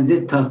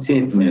etmenizi tavsiye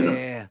etmiyorum.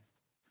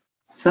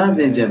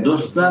 Sadece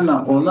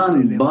dostlarla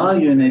olan bağa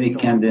yönelik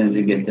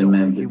kendinizi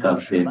getirmenizi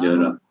tavsiye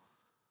ediyorum.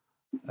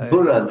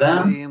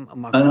 Burada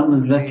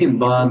aramızdaki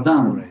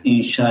bağdan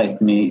inşa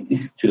etmeyi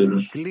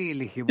istiyoruz.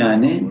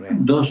 Yani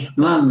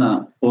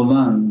dostlarla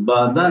olan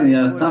bağdan,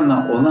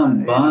 yaratanla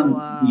olan bağın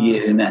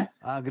yerine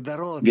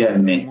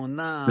gelmeyi.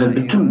 Ve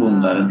bütün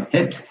bunların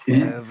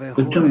hepsi,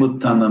 bütün bu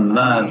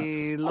tanımlar,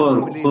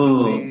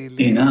 korku,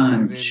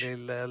 inanç,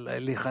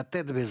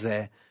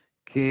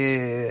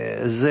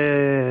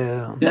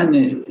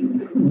 yani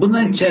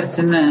bunun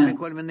içerisine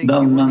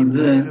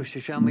dalmanızı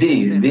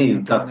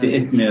değil tavsiye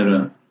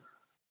etmiyorum.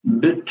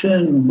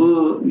 Bütün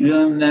bu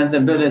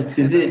yönlerde böyle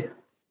sizi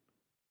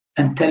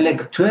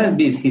entelektüel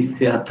bir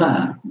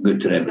hissiyata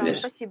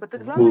götürebilir.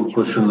 Bu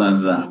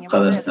koşullarda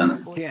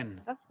kalırsanız.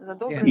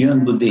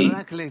 Yön bu değil.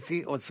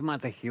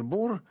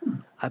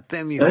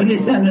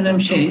 Öyleyse en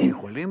önemli şey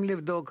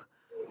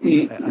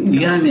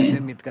yani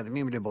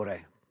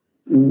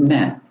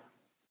ne?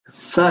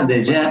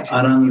 Sadece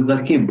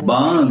aranızdaki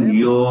bağın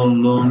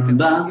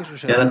yoğunluğunda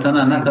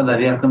yaratana ne kadar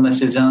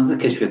yakınlaşacağınızı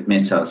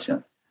keşfetmeye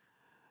çalışın.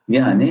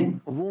 Yani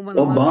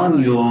o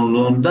bağın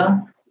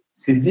yoğunluğunda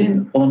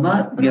sizin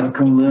ona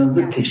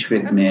yakınlığınızı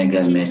keşfetmeye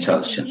gelmeye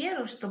çalışın.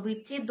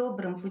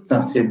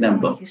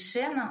 Tavsiyeden bu.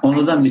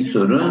 Ondan bir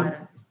soru.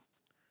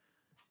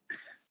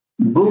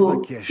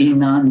 Bu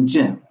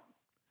inancı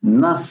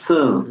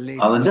nasıl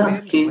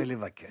alacağız ki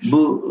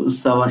bu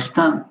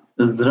savaştan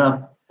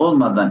ızdırap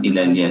olmadan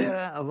ilerleyelim?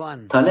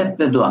 Talep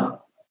ve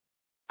dua.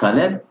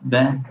 Talep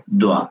ve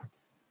dua.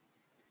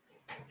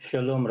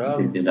 Shalom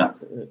Rav.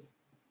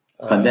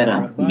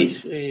 Kadera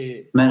 1.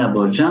 Merhaba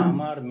hocam.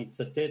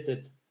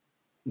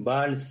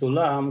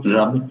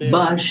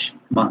 Rabash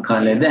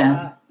makalede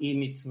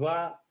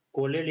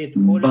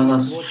Bala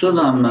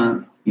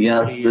Sulam'ın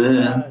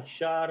yazdığı,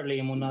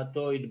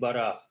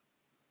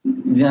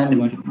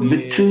 yani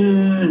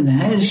bütün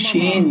her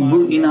şeyin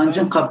bu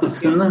inancın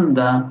kapısının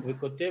da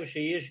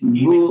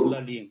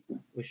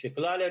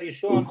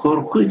bu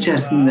korku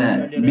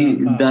içerisinde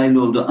bir dahil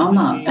oldu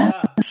ama en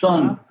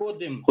son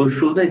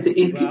koşulda ise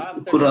ilk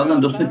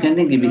kuralın dostun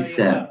kendin gibi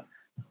sev.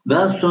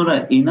 Daha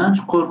sonra inanç,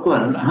 korku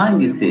var.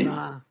 Hangisi?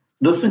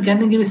 Dostun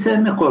kendin gibi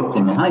sevme, korku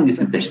mu?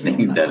 Hangisinin peşine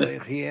gidelim?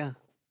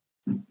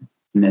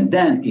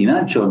 Neden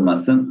inanç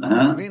olmasın?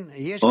 Ha?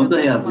 O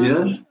da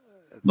yazıyor.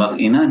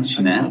 Bak inanç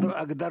ne?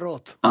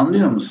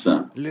 Anlıyor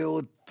musun?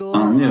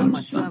 Anlıyor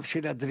musun?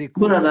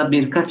 Burada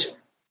birkaç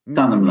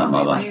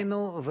tanımlama var.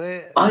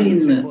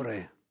 Aynı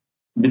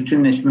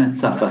bütünleşme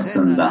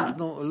safhasında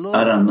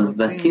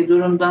aramızdaki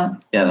durumda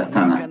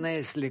yaratana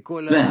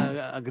ve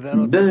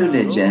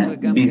böylece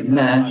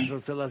bizler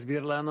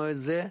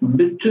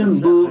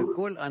bütün bu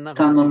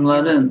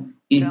tanımların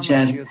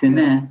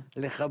içerisine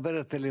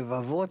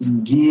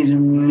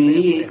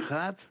girmeyi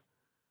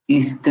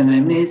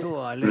istememiz,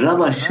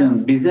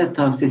 Rabash'ın bize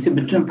tavsiyesi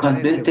bütün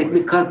kalpleri tek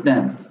bir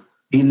kalple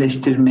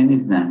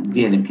birleştirmenizle,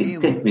 diyelim ki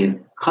tek bir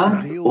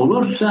kalp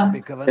olursa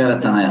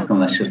yaratana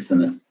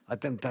yakınlaşırsınız.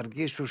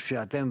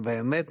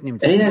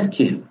 Eğer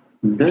ki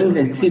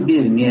böylesi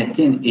bir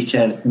niyetin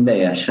içerisinde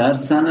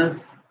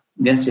yaşarsanız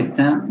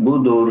gerçekten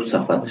bu doğru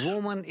safhadır.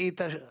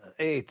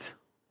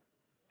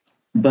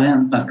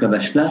 Bayan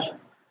arkadaşlar,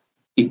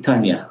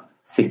 İtalya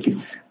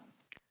 8.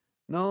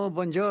 No,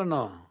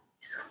 buongiorno.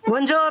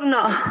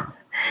 Buongiorno.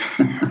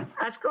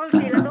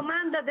 Ascolti, la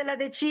domanda della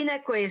decina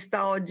è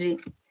questa oggi.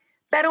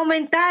 Per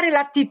aumentare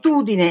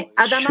l'attitudine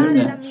ad amare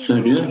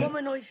l'amico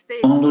come noi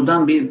stessi.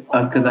 Onludan bir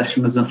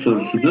arkadaşımızın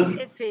sorusudur.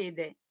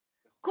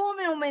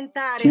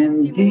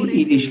 Kendi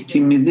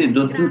ilişkimizi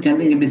dostun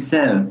kendi gibi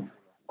sev.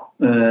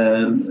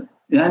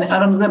 Yani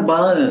aramıza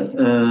bağı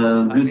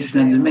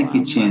güçlendirmek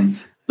için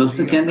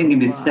dostun kendi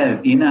gibi sev,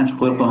 inanç,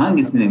 korku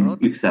hangisini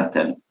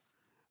yükseltelim?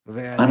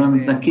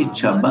 Aramızdaki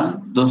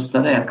çaba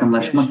dostlara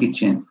yakınlaşmak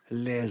için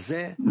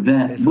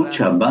ve bu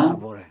çaba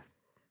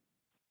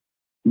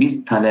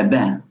bir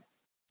talebe,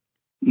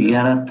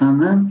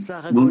 yaratanın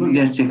bunu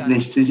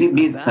gerçekleştirici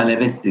bir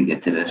talebe sizi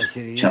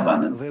getirir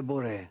çabanız.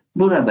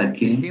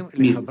 Buradaki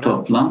bir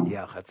toplam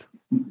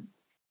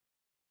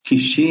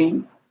kişi,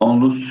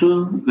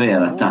 onlusu ve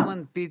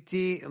yaratan.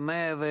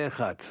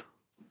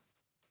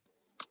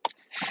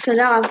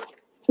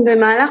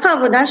 במהלך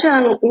העבודה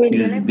שלנו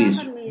מתגלה פחד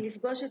 101.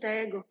 מלפגוש את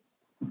האגו.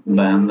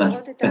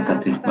 Bayanlar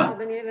pekatif var.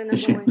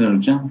 Teşekkürler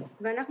hocam.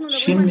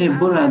 Şimdi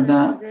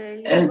burada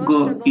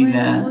ego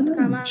ile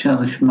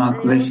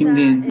çalışmak ve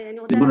şimdi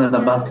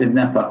burada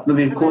bahsedilen farklı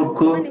bir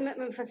korku,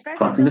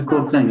 farklı bir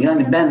korkudan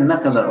yani ben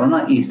ne kadar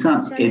ona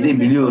ihsan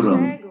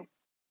edebiliyorum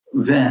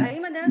ve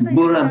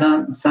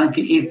buradan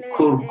sanki ilk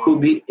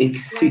korku bir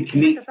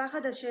eksiklik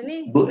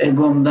bu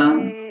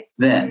egomdan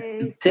ve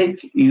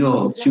tek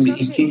yol, şimdi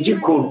ikinci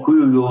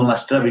korkuyu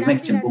yoğunlaştırabilmek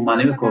için, bu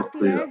manevi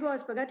korkuyu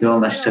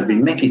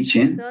yoğunlaştırabilmek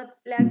için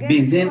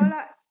bizim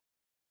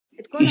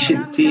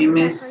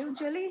işittiğimiz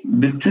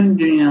bütün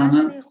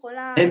dünyanın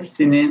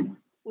hepsinin,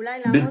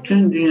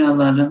 bütün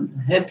dünyaların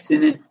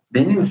hepsinin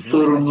benim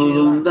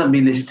sorumluluğumda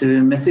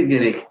birleştirilmesi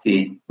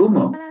gerektiği. Bu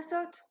mu?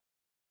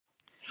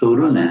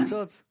 Soru ne?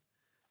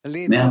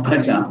 Ne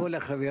yapacağım?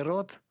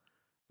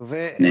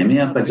 Ne mi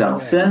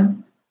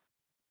yapacaksın?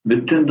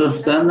 Bütün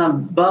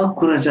dostlarına bağ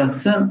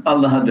kuracaksın,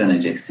 Allah'a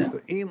döneceksin.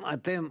 Eğer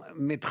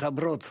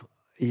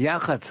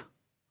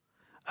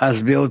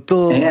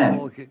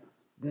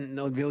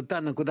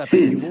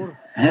siz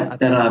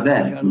hep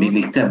beraber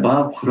birlikte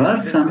bağ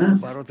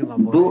kurarsanız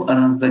bu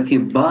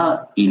aranızdaki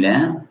bağ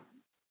ile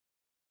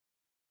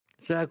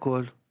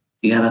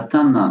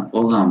Yaratanla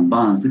olan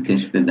bağınızı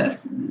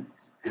keşfedersiniz.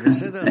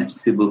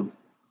 Hepsi bu.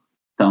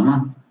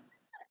 Tamam.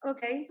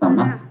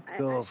 Tamam.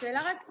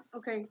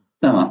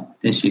 Tamam.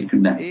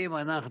 Teşekkürler.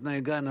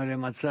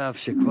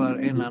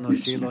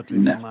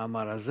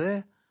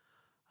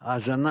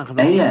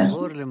 Eğer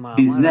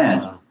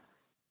bizler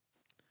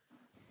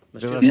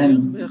yani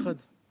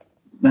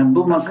ben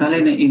bu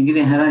makaleyle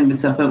ilgili herhangi bir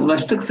sefer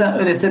ulaştıksa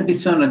öyleyse bir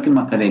sonraki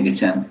makaleye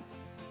geçelim.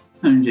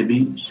 Önce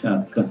bir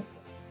şarkı.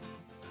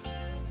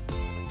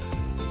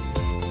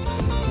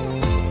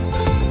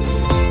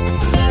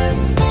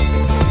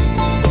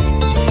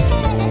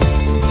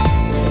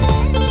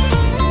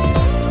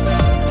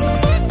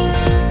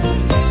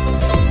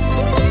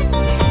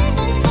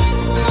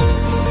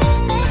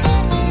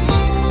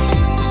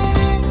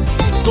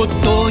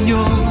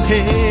 Otoño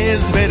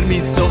es ver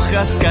mis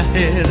hojas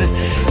caer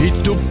y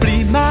tu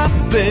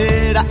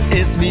primavera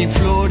es mi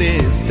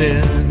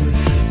florecer.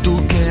 Tu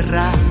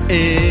guerra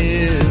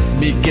es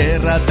mi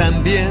guerra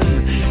también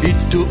y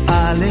tu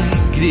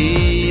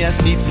alegría es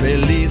mi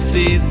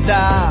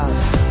felicidad.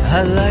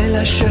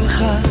 הלילה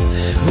שלך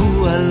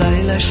הוא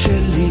הלילה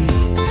שלי,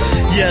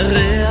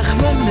 ירח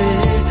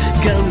מלא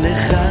גם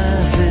לך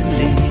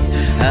ולי.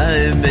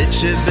 האמת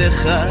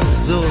שבך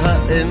זו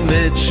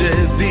האמת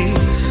שבי,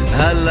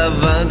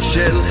 הלבן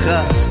שלך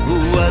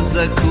הוא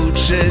הזכות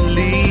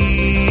שלי.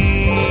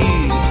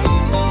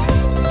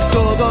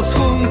 Todos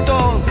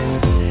juntos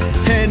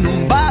en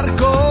un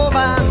barco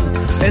van,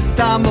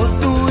 estamos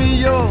tú y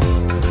yo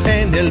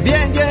en el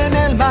bien y en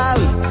el mal.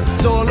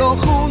 Solo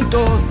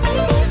juntos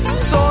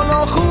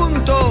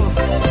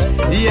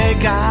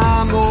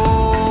llegamos.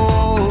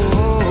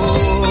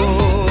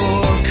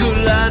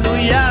 כולנו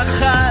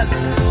יחד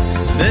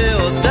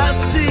באותה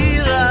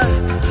סירה,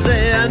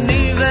 זה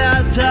אני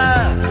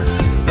ואתה,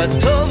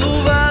 בטוב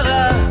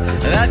וברע,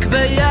 רק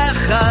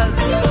ביחד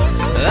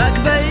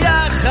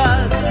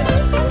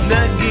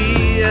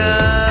נגיע.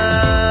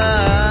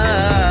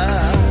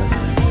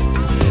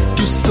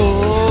 Tu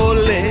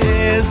sol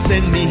es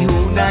en mí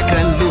una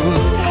gran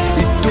luz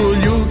y tu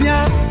lluvia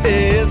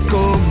es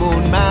como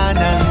un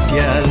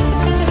manantial.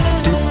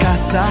 Tu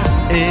casa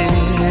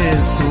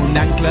es un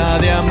ancla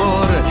de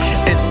amor,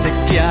 ese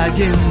que hay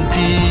en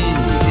ti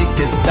y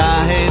que está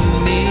en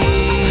mí.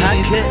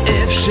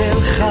 הכאב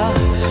שלך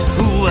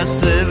הוא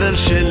הסבל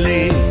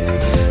שלי,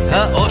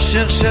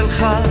 האושר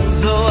שלך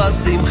זו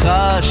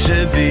השמחה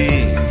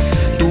שבי.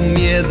 Tu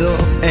miedo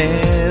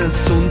es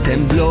un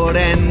temblor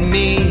en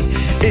mí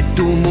y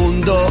tu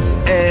mundo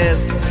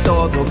es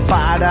todo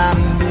para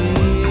mí.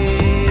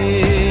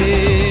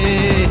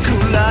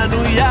 כולנו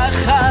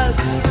יחד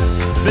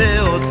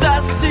באותה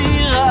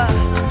סירה,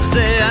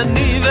 זה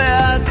אני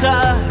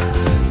ואתה,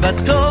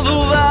 בטוב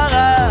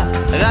וברע,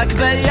 רק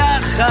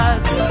ביחד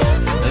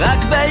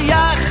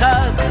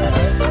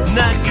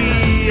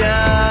נגיע.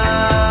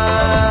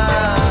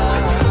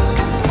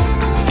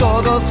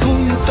 Todos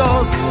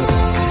juntos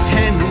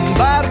en un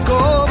barco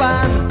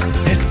van,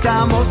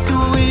 estamos tú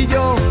y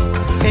yo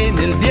en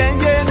el bien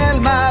y en el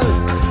mal.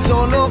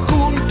 Solo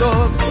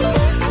juntos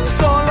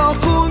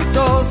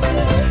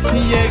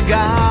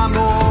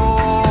llegamos.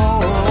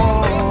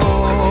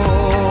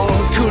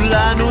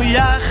 כולנו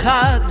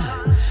יחד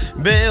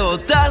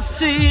באותה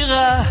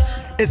סירה,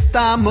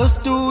 estamos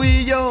tú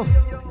y yo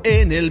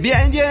en el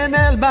bien y en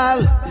el mal.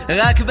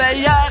 רק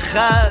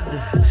ביחד,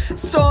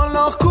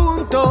 solo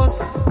juntos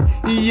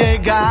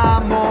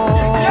llegamos.